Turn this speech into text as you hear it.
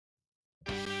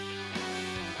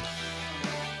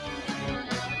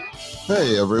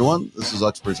Hey everyone, this is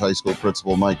Uxbridge High School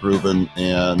Principal Mike Rubin,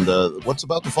 and what's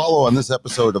about to follow on this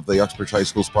episode of the Uxbridge High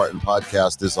School Spartan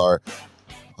Podcast is our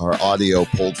audio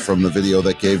pulled from the video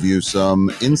that gave you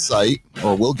some insight,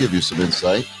 or will give you some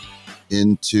insight,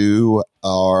 into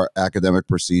our academic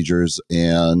procedures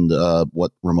and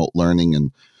what remote learning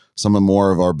and some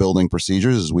more of our building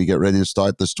procedures as we get ready to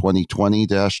start this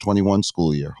 2020-21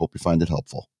 school year. Hope you find it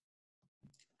helpful.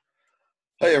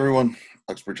 Hey everyone,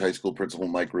 Uxbridge High School Principal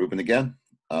Mike Rubin again.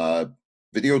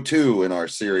 Video 2 in our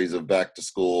series of back to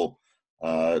school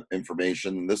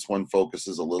information. This one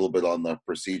focuses a little bit on the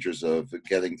procedures of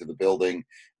getting to the building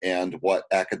and what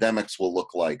academics will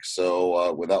look like.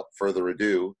 So without further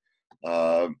ado,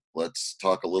 let's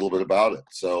talk a little bit about it.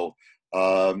 So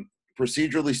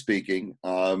procedurally speaking,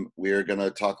 we're going to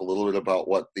talk a little bit about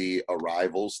what the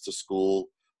arrivals to school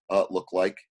look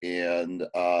like, and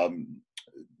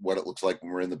what it looks like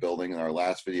when we're in the building. In our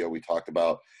last video, we talked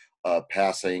about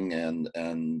passing and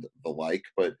the like,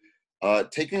 but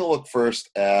taking a look first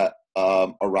at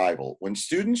arrival. When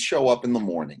students show up in the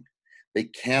morning, they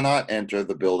cannot enter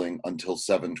the building until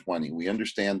 7:20. We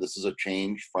understand this is a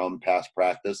change from past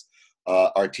practice.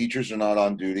 Our teachers are not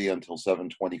on duty until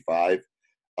 7:25.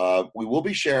 We will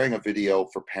be sharing a video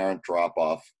for parent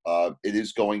drop-off. It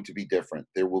is going to be different.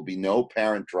 There will be no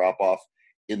parent drop-off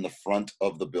in the front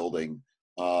of the building,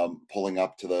 pulling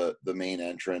up to the main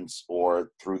entrance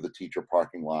or through the teacher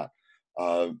parking lot.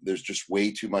 There's just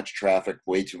way too much traffic,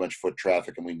 way too much foot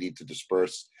traffic, and we need to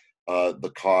disperse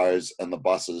the cars and the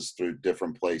buses through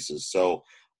different places. So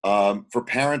for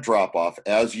parent drop-off,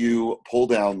 as you pull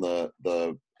down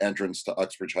the entrance to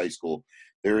Uxbridge High School,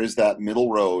 there is that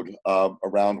middle road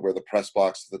around where the press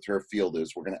box to the turf field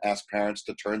is. We're going to ask parents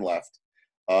to turn left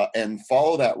and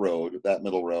follow that road, that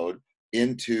middle road,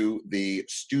 into the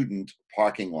student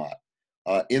parking lot.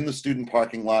 In the student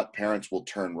parking lot, parents will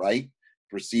turn right,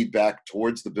 proceed back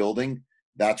towards the building.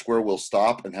 That's where we'll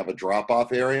stop and have a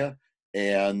drop-off area,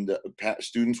 and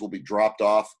students will be dropped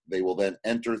off. They will then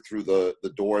enter through the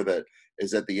door that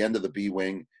is at the end of the B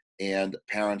wing, and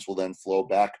parents will then flow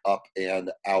back up and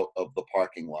out of the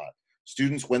parking lot.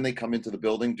 Students, when they come into the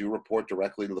building, do report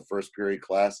directly to the first period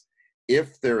class.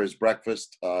 If there is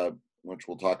breakfast, which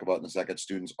we'll talk about in a second,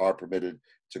 students are permitted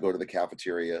to go to the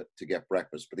cafeteria to get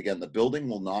breakfast. But again, the building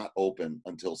will not open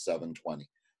until 7:20.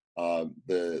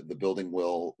 The building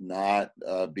will not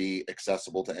be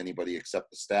accessible to anybody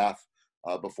except the staff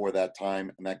before that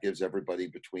time, and that gives everybody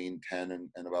between 10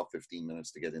 and about 15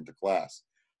 minutes to get into class.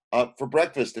 For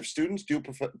breakfast, if students do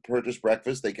purchase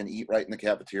breakfast, they can eat right in the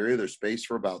cafeteria. There's space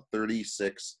for about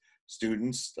 36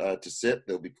 students to sit.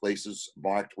 There'll be places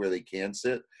marked where they can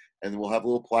sit, and we'll have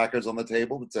little placards on the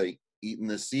table that say, eat in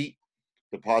this seat,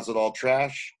 deposit all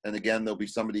trash, and again, there'll be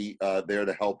somebody there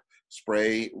to help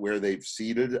spray where they were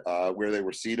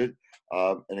seated.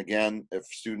 And again, if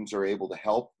students are able to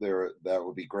help there, that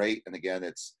would be great. And again,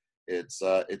 it's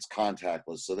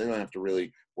contactless, so they don't have to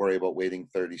really worry about waiting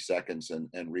 30 seconds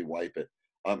and rewipe it.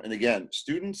 And again,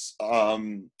 students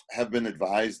have been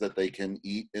advised that they can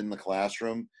eat in the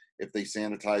classroom if they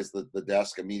sanitize the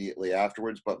desk immediately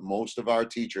afterwards, but most of our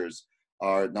teachers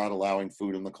are not allowing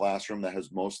food in the classroom. That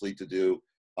has mostly to do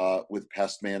with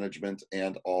pest management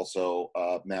and also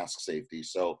mask safety.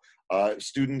 So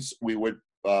students, we're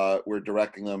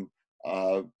directing them,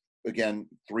 again,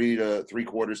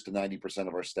 3/4 to 90%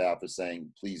 of our staff is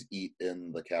saying, please eat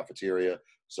in the cafeteria.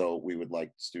 So we would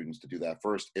like students to do that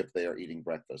first if they are eating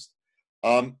breakfast.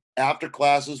 After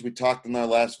classes, we talked in our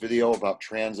last video about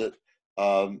transit.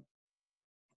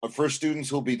 First, students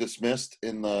who will be dismissed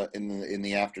in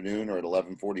the afternoon or at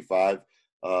 11:45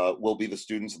 will be the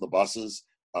students in the buses.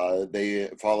 They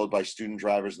followed by student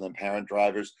drivers and then parent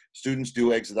drivers. Students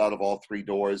do exit out of all three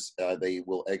doors. They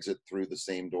will exit through the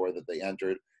same door that they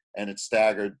entered, and it's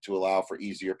staggered to allow for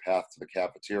easier path to the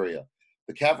cafeteria.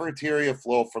 The cafeteria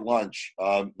flow for lunch,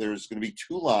 there's going to be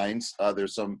two lines.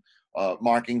 There's some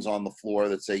markings on the floor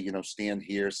that say, stand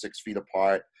here 6 feet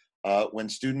apart. When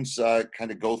students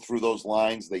kind of go through those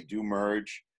lines, they do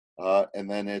merge, and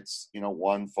then it's,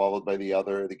 one followed by the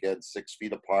other, again, 6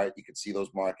 feet apart. You can see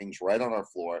those markings right on our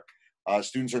floor.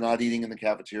 Students are not eating in the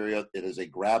cafeteria. It is a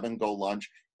grab and go lunch.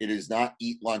 It is not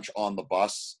eat lunch on the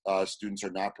bus. Students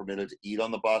are not permitted to eat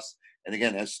on the bus. And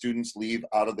again, as students leave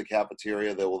out of the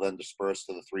cafeteria, they will then disperse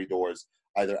to the three doors,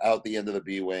 either out the end of the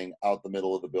B wing, out the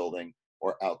middle of the building,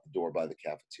 or out the door by the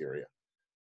cafeteria.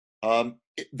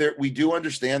 We do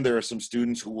understand there are some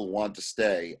students who will want to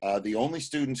stay. The only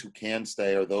students who can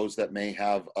stay are those that may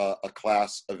have a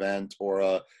class event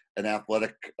or an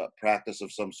athletic practice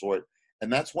of some sort,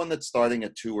 and that's one that's starting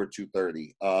at 2 or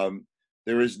 2:30.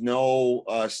 There is no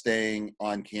staying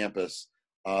on campus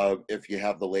if you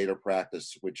have the later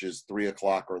practice, which is 3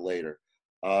 o'clock or later.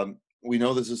 We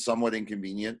know this is somewhat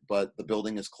inconvenient, but the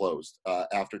building is closed.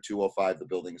 After 2:05, the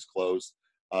building is closed.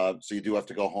 So you do have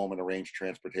to go home and arrange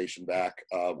transportation back.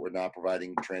 We're not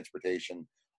providing transportation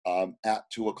at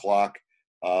 2 o'clock.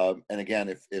 And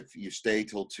again, if you stay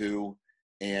till 2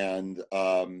 and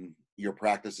your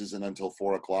practice isn't until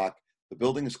 4 o'clock, the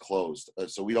building is closed.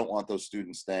 So we don't want those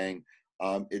students staying.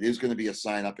 It is going to be a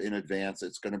sign up in advance.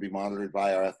 It's going to be monitored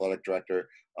by our athletic director.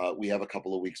 We have a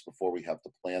couple of weeks before we have to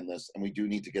plan this, and we do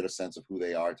need to get a sense of who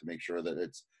they are to make sure that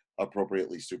it's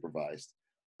appropriately supervised.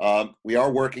 We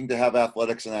are working to have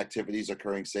athletics and activities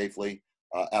occurring safely.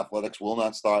 Athletics will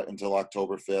not start until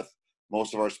October 5th.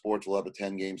 Most of our sports will have a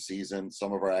 10-game season.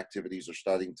 Some of our activities are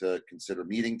starting to consider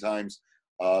meeting times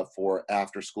for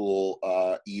after school,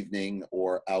 evening,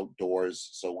 or outdoors.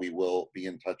 So we will be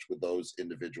in touch with those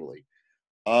individually.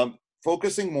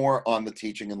 Focusing more on the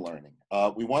teaching and learning.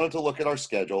 We wanted to look at our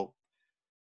schedule.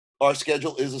 Our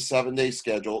schedule is a 7-day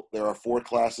schedule. There are 4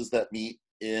 classes that meet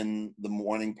in the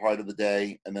morning part of the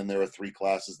day, and then there are 3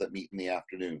 classes that meet in the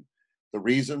afternoon. The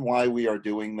reason why we are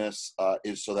doing this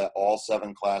is so that all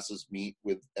 7 classes meet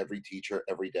with every teacher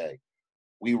every day.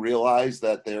 We realize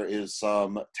that there is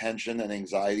some tension and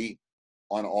anxiety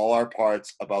on all our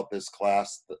parts about this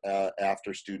class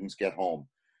after students get home.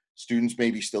 Students may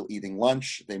be still eating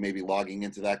lunch. They may be logging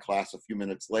into that class a few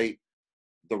minutes late.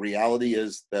 The reality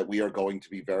is that we are going to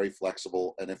be very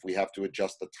flexible, and if we have to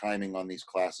adjust the timing on these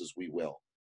classes, we will.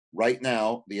 Right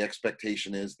now, the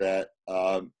expectation is that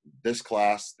this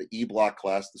class, the E-Block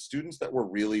class, the students that were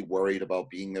really worried about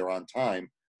being there on time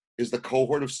is the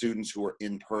cohort of students who are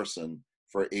in person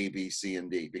for A, B, C, and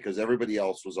D, because everybody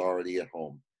else was already at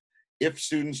home. If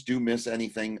students do miss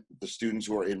anything, the students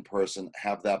who are in person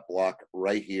have that block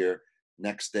right here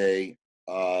next day.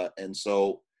 And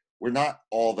so we're not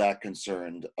all that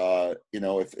concerned,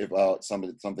 if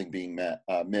something being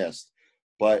missed.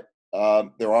 But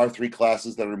there are 3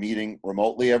 classes that are meeting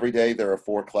remotely every day. There are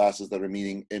 4 classes that are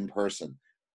meeting in person.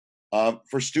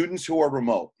 For students who are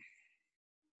remote,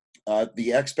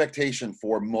 the expectation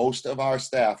for most of our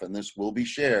staff, and this will be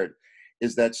shared,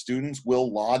 is that students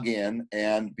will log in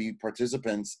and be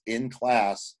participants in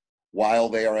class while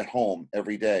they are at home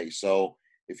every day. So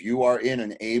if you are in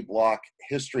an A-Block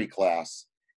history class,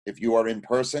 if you are in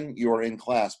person, you are in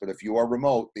class. But if you are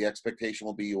remote, the expectation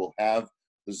will be you will have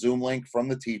the Zoom link from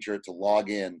the teacher to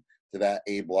log in to that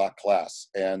A-Block class.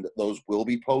 And those will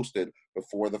be posted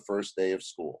before the first day of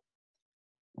school.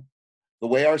 The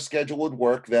way our schedule would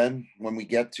work then, when we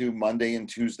get to Monday and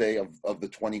Tuesday of the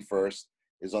 21st,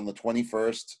 is on the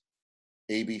 21st,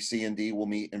 A, B, C, and D will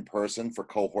meet in person for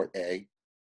cohort A.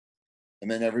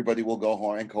 And then everybody will go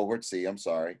home, and cohort C, I'm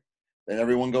sorry. Then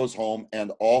everyone goes home,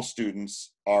 and all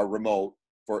students are remote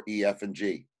for E, F, and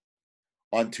G.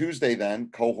 On Tuesday then,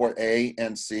 cohort A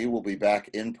and C will be back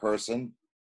in person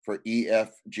for E, F,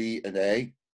 G, and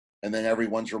A. And then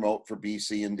everyone's remote for B,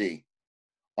 C, and D.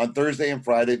 On Thursday and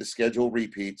Friday, the schedule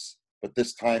repeats, but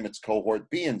this time it's cohort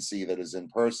B and C that is in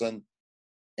person,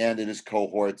 and it is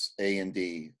cohorts A and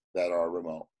D that are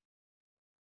remote.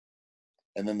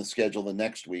 And then the schedule the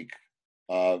next week,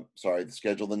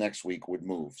 would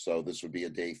move. So this would be a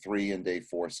day 3 and day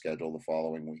 4 schedule the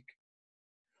following week.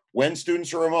 When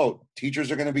students are remote,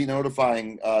 teachers are going to be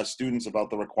notifying students about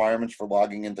the requirements for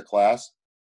logging into class.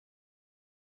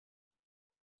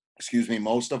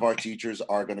 Most of our teachers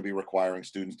are going to be requiring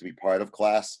students to be part of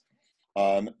class.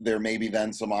 There may be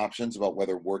then some options about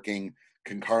whether working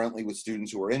concurrently with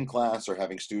students who are in class or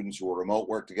having students who are remote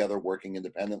work together, working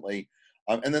independently.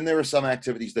 And then there are some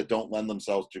activities that don't lend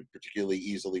themselves to particularly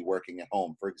easily working at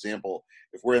home. For example,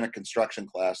 if we're in a construction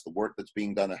class, the work that's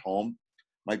being done at home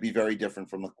might be very different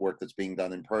from the work that's being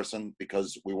done in person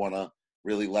because we want to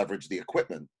really leverage the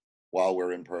equipment while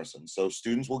we're in person. So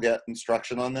students will get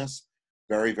instruction on this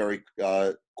very, very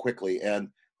quickly. And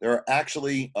there are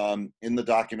actually, in the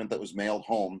document that was emailed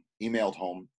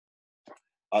home,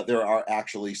 there are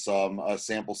actually some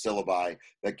sample syllabi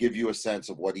that give you a sense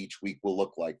of what each week will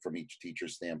look like from each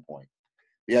teacher's standpoint.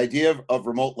 The idea of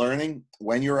remote learning,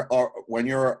 when you're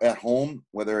at home,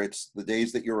 whether it's the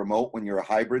days that you're remote, when you're a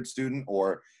hybrid student,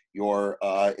 or you're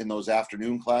in those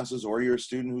afternoon classes, or you're a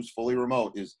student who's fully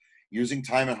remote, is using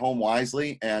time at home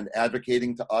wisely and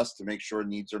advocating to us to make sure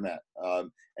needs are met,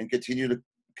 and continue to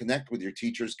connect with your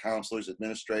teachers, counselors,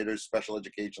 administrators, special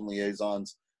education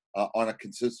liaisons on a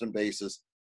consistent basis,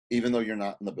 even though you're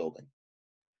not in the building.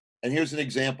 And here's an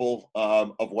example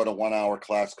of what a 1-hour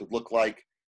class could look like.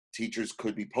 teachers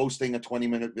could be posting a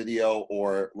 20-minute video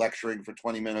or lecturing for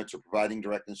 20 minutes or providing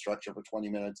direct instruction for 20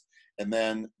 minutes. And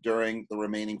then during the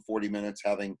remaining 40 minutes,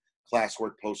 having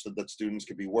classwork posted that students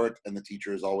can be worked, and the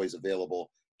teacher is always available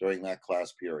during that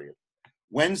class period.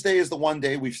 Wednesday is the one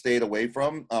day we've stayed away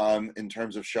from in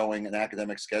terms of showing an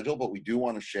academic schedule, but we do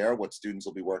want to share what students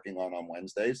will be working on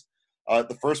Wednesdays.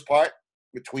 The first part,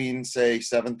 between say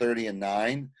 7:30 and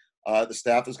 9, the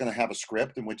staff is going to have a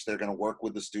script in which they're going to work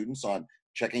with the students on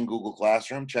checking Google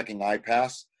Classroom, checking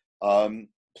iPass,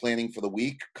 planning for the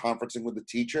week, conferencing with the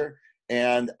teacher,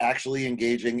 and actually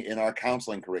engaging in our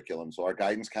counseling curriculum. So our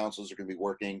guidance counselors are going to be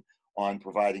working on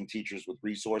providing teachers with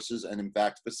resources and in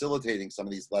fact facilitating some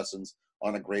of these lessons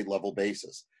on a grade level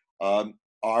basis.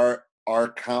 Our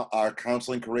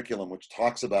counseling curriculum, which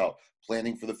talks about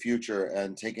planning for the future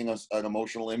and taking an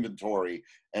emotional inventory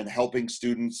and helping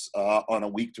students on a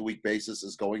week-to-week basis,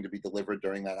 is going to be delivered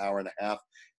during that hour and a half.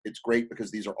 It's great because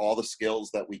these are all the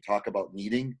skills that we talk about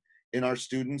needing in our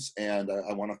students. And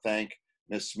I want to thank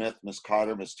Ms. Smith, Ms.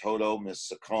 Carter, Ms. Toto,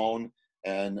 Ms. Saccone,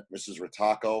 and Mrs.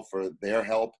 Ritacco for their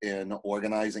help in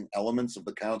organizing elements of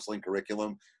the counseling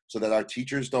curriculum so that our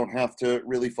teachers don't have to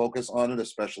really focus on it,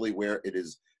 especially where it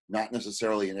is not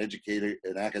necessarily an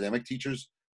academic teacher's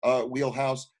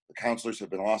wheelhouse. The counselors have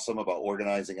been awesome about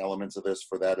organizing elements of this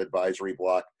for that advisory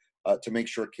block to make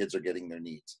sure kids are getting their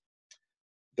needs.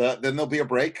 Then there'll be a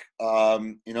break.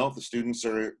 If the students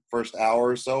are first hour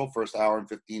or so, first hour and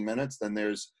 15 minutes, then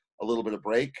there's a little bit of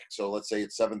break. So let's say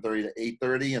it's 7:30 to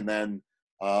 8:30, and then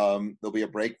there'll be a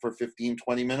break for 15,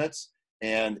 20 minutes.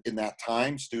 And in that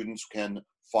time, students can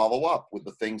follow up with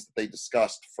the things that they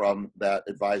discussed from that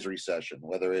advisory session,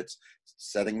 whether it's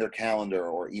setting their calendar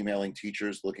or emailing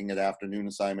teachers, looking at afternoon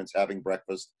assignments, having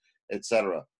breakfast,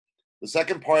 etc. The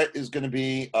second part is going to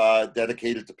be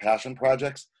dedicated to passion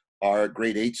projects. Our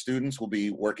grade 8 students will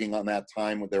be working on that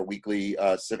time with their weekly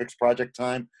civics project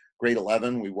time. Grade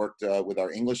 11, we worked with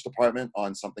our English department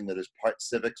on something that is part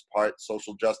civics, part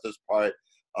social justice, part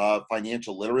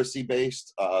financial literacy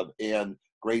based. And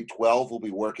grade 12 will be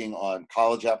working on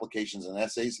college applications and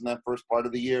essays in that first part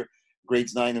of the year.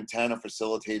 Grades 9 and 10 are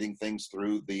facilitating things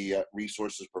through the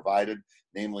resources provided,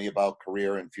 namely about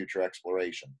career and future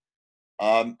exploration.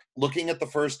 Looking at the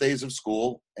first days of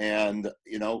school and,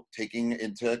 taking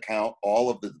into account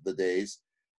all of the days,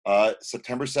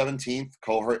 September 17th,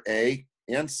 cohort A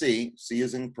and C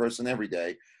is in person every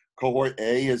day. Cohort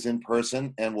A is in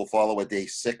person and will follow a day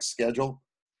 6 schedule.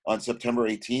 On September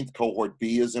 18th, cohort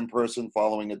B is in person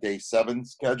following a day 7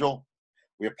 schedule.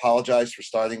 We apologize for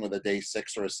starting with a day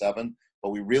 6 or a 7, but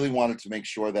we really wanted to make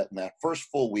sure that in that first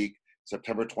full week,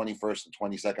 September 21st and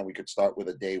 22nd, we could start with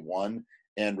a day 1.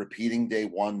 And repeating day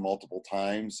 1 multiple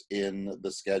times in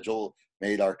the schedule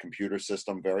made our computer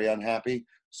system very unhappy.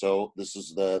 So this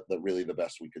is really the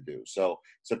best we could do. So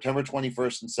September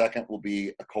 21st and 2nd will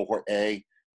be a cohort A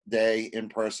day in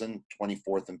person,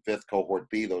 24th and 5th cohort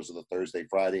B. Those are the Thursday,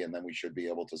 Friday, and then we should be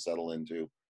able to settle into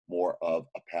more of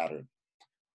a pattern.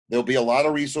 There'll be a lot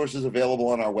of resources available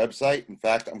on our website. In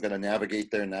fact, I'm going to navigate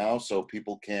there now so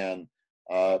people can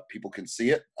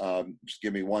see it. Just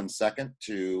give me 1 second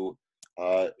to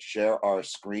share our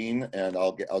screen, and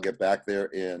I'll get back there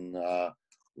in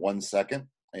 1 second.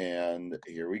 And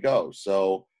here we go.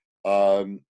 So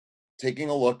taking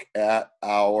a look at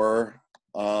our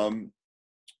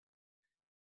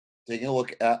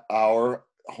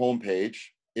homepage,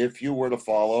 if you were to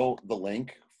follow the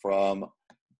link from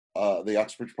the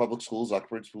Uxbridge Public Schools,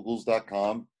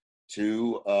 uxbridgeschools.com,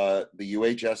 to the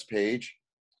UHS page,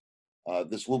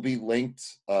 this will be linked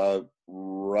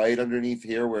right underneath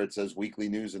here where it says weekly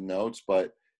news and notes,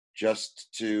 but just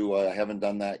to, I haven't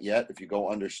done that yet. If you go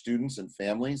under students and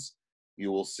families, you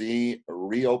will see a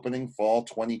reopening fall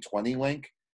 2020 link.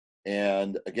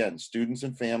 And again, students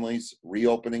and families,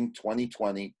 reopening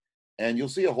 2020. And you'll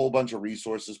see a whole bunch of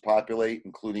resources populate,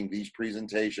 including these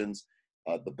presentations,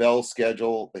 the Bell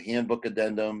schedule, the handbook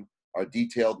addendum, our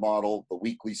detailed model, the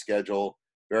weekly schedule,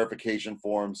 verification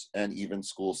forms, and even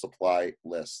school supply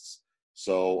lists.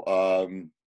 So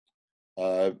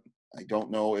I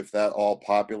don't know if that all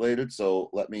populated, so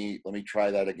let me try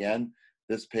that again.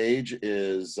 This page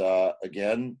is,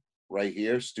 again, right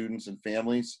here, students and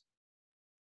families,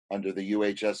 under the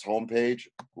UHS homepage,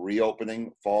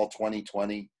 reopening fall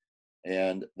 2020,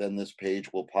 and then this page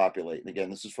will populate. And again,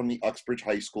 this is from the Uxbridge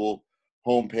High School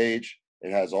homepage.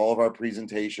 It has all of our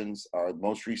presentations, our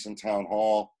most recent town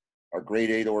hall, our grade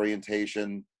 8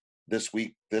 orientation, this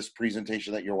week, this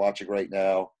presentation that you're watching right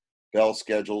now, Bell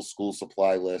schedules, school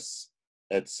supply lists,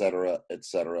 et cetera, et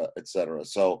cetera, et cetera.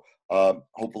 So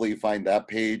hopefully you find that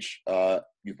page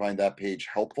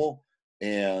helpful.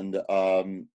 And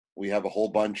we have a whole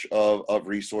bunch of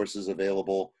resources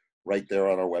available right there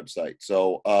on our website.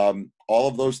 So all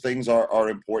of those things are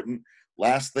important.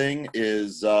 Last thing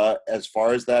is, as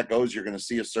far as that goes, you're going to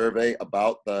see a survey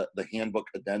about the handbook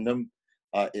addendum.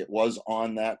 It was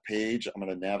on that page. I'm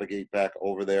going to navigate back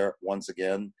over there once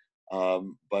again.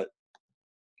 But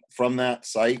from that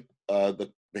site,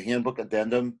 the handbook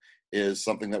addendum is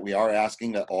something that we are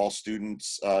asking that all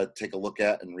students take a look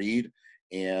at and read.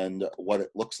 And what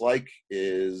it looks like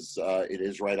is it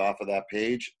is right off of that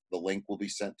page. The link will be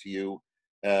sent to you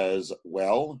as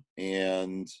well.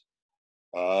 And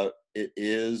it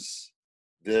is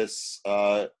this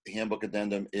handbook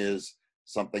addendum is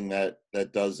something that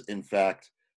does in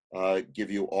fact give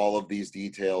you all of these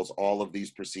details, all of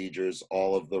these procedures,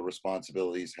 all of the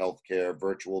responsibilities, healthcare,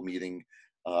 virtual meeting,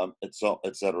 et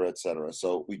cetera, et cetera.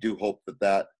 So we do hope that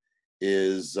that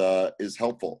is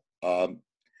helpful.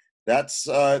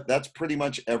 That's pretty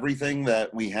much everything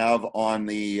that we have on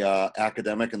the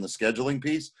academic and the scheduling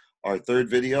piece. Our third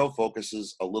video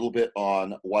focuses a little bit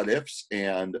on what ifs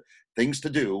and things to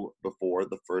do before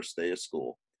the first day of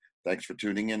school. Thanks for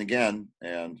tuning in again,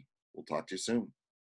 and we'll talk to you soon.